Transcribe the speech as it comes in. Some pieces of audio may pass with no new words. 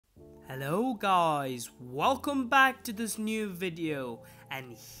Hello guys, welcome back to this new video,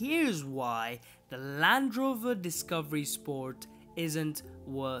 and here's why the Land Rover Discovery Sport isn't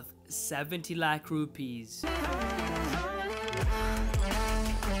worth 70 lakh rupees.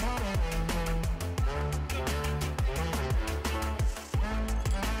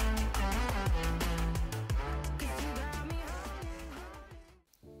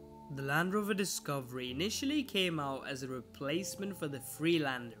 The Land Rover Discovery initially came out as a replacement for the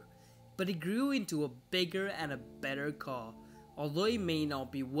Freelander, but it grew into a bigger and a better car. Although it may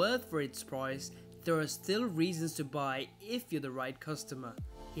not be worth for its price, there are still reasons to buy if you're the right customer.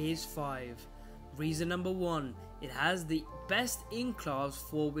 Here's 5. Reason number 1. It has the best in-class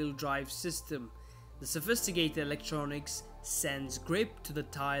 4-wheel drive system. The sophisticated electronics sends grip to the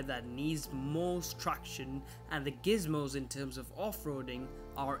tire that needs most traction, and the gizmos in terms of off-roading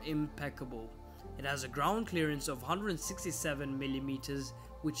are impeccable. It has a ground clearance of 167mm,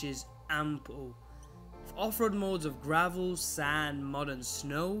 which is ample. Off-road modes of gravel, sand, mud and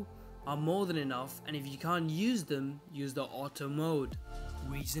snow are more than enough, and if you can't use them, use the auto mode.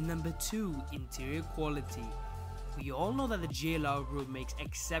 Reason number 2. Interior quality. We all know that the JLR group makes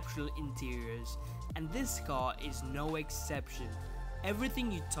exceptional interiors, and this car is no exception.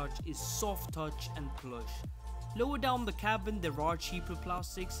 Everything you touch is soft touch and plush. Lower down the cabin there are cheaper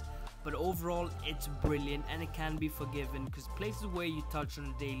plastics, but overall it's brilliant and it can be forgiven because places where you touch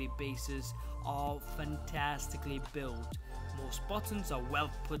on a daily basis are fantastically built. Most buttons are well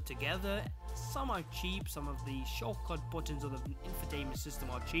put together. Some are cheap, some of the shortcut buttons of the infotainment system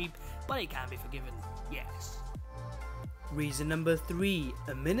are cheap, but it can be forgiven, yes. Reason number 3.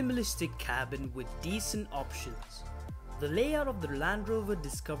 A minimalistic cabin with decent options. The layout of the Land Rover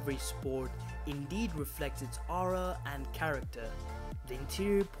Discovery Sport indeed reflects its aura and character. The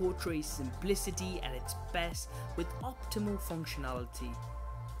interior portrays simplicity at its best with optimal functionality.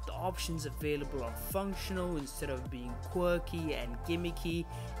 The options available are functional instead of being quirky and gimmicky.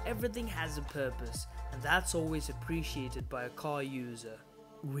 Everything has a purpose, and that's always appreciated by a car user.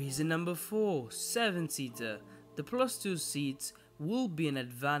 Reason number 4. 7-seater. The +2 seats will be an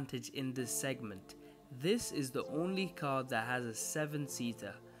advantage in this segment. This is the only car that has a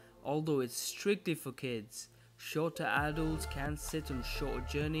 7-seater, although it's strictly for kids. Shorter adults can sit on shorter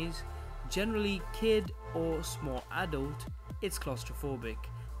journeys. Generally, kid or small adult, it's claustrophobic,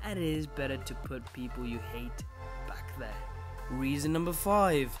 and it is better to put people you hate back there. Reason number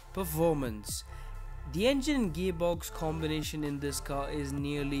 5. Performance. The engine and gearbox combination in this car is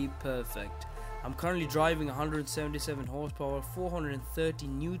nearly perfect. I'm currently driving 177 horsepower, 430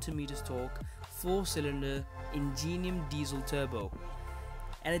 Nm torque, 4-cylinder Ingenium diesel turbo.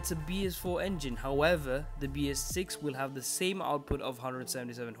 And it's a BS4 engine. However, the BS6 will have the same output of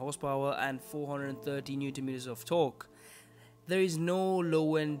 177 horsepower and 430 Nm of torque. There is no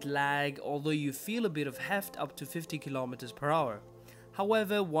low-end lag, although you feel a bit of heft up to 50 km per hour.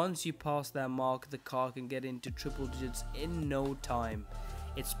 However, once you pass that mark, the car can get into triple digits in no time.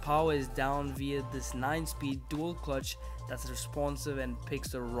 Its power is down via this 9-speed dual clutch that's responsive and picks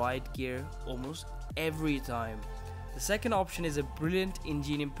the right gear almost every time. The second option is a brilliant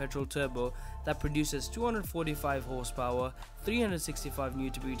Ingenium petrol turbo that produces 245 horsepower, 365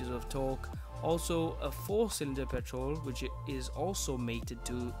 Nm of torque, also a 4-cylinder petrol which is also mated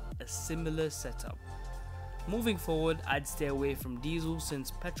to a similar setup. Moving forward, I'd stay away from diesel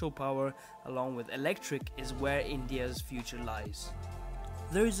since petrol power along with electric is where India's future lies.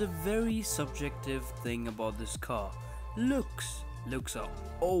 There is a very subjective thing about this car. Looks are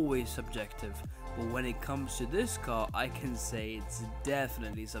always subjective, but when it comes to this car, I can say it's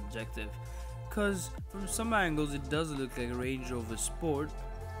definitely subjective. Cause from some angles it does look like a Range Rover Sport,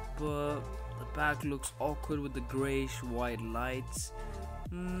 but the back looks awkward with the greyish white lights.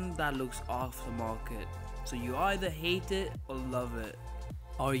 That looks off the market. So you either hate it or love it.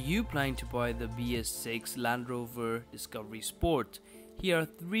 Are you planning to buy the BS6 Land Rover Discovery Sport? Here are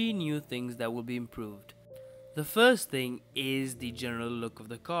 3 new things that will be improved. The first thing is the general look of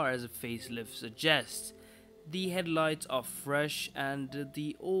the car, as a facelift suggests. The headlights are fresh and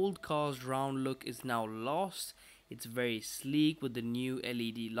the old car's round look is now lost. It's very sleek with the new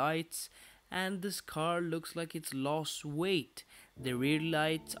LED lights, and this car looks like it's lost weight. The rear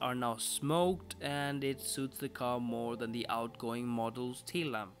lights are now smoked and it suits the car more than the outgoing model's tail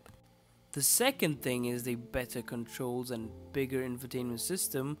lamp. The second thing is the better controls and bigger infotainment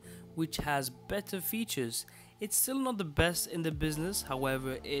system, which has better features. It's still not the best in the business,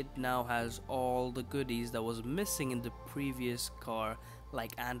 however it now has all the goodies that was missing in the previous car,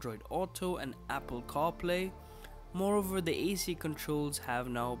 like Android Auto and Apple CarPlay. Moreover, the AC controls have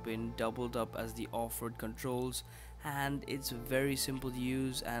now been doubled up as the off-road controls, and it's very simple to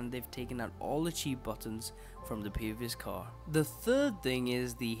use, and they've taken out all the cheap buttons from the previous car. The third thing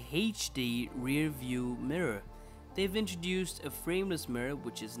is the HD rear view mirror. They've introduced a frameless mirror,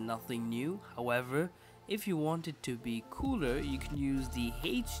 which is nothing new. However, if you want it to be cooler, you can use the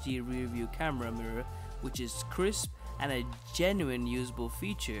HD rear view camera mirror, which is crisp and a genuine usable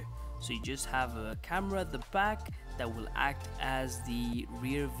feature. So you just have a camera at the back that will act as the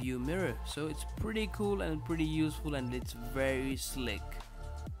rear view mirror. So it's pretty cool and pretty useful, and it's very slick.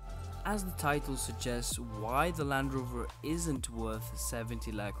 As the title suggests, why the Land Rover isn't worth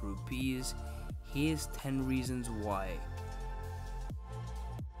 70 lakh rupees, here's 10 reasons why.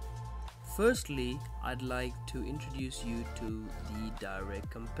 Firstly, I'd like to introduce you to the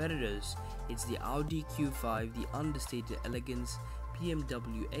direct competitors. It's the Audi Q5, the understated elegance,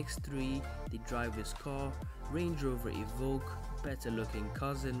 BMW X3, the driver's car, Range Rover Evoque, better looking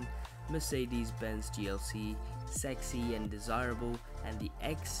cousin, Mercedes-Benz GLC, sexy and desirable, and the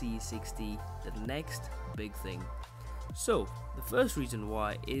XC60, the next big thing. So, the first reason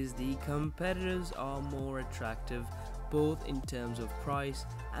why is the competitors are more attractive, both in terms of price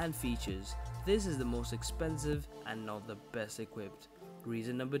and features. This is the most expensive and not the best equipped.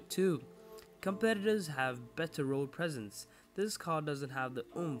 Reason number 2, competitors have better road presence. This car doesn't have the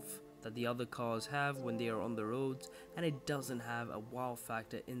oomph that the other cars have when they are on the roads, and it doesn't have a wow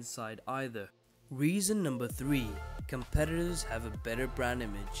factor inside either. Reason number 3, competitors have a better brand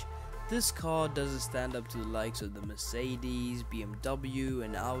image. This car doesn't stand up to the likes of the Mercedes, BMW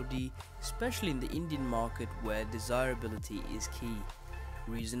and Audi, especially in the Indian market where desirability is key.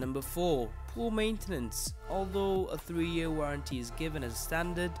 Reason number 4, poor maintenance. Although a 3-year warranty is given as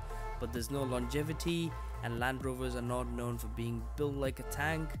standard, but there's no longevity, and Land Rovers are not known for being built like a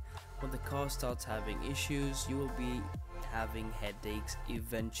tank. When the car starts having issues, you will be having headaches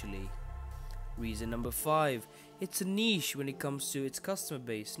eventually. Reason number 5, it's a niche when it comes to its customer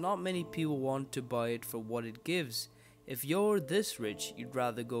base. Not many people want to buy it for what it gives. If you're this rich, you'd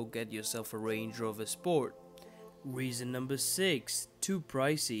rather go get yourself a Range Rover Sport. Reason number 6, too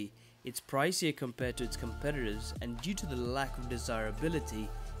pricey. It's pricier compared to its competitors, and due to the lack of desirability,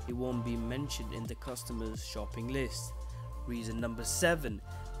 it won't be mentioned in the customer's shopping list. Reason number 7,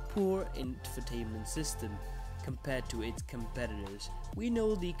 poor infotainment system compared to its competitors. We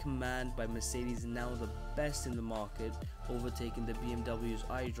know the Command by Mercedes is now the best in the market, overtaking the BMW's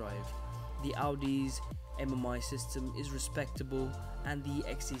iDrive. The Audi's MMI system is respectable, and the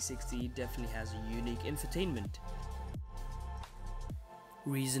XC60 definitely has a unique infotainment.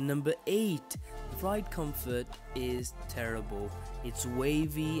 Reason number 8, ride comfort is terrible. It's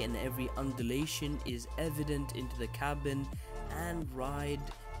wavy and every undulation is evident into the cabin, and ride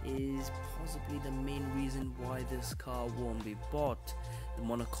is possibly the main reason why this car won't be bought. The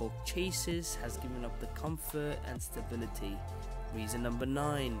monocoque chassis has given up the comfort and stability. Reason number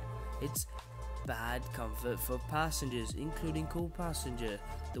 9, it's bad comfort for passengers, including co-passenger.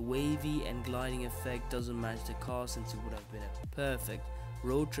 The wavy and gliding effect doesn't match the car, since it would have been a perfect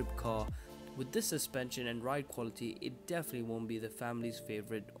road trip car. With this suspension and ride quality, it definitely won't be the family's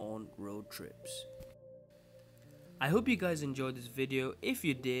favorite on road trips. I hope you guys enjoyed this video. If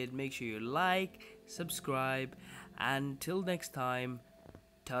you did, make sure you like, subscribe, and till next time,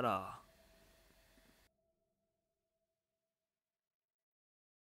 ta-da.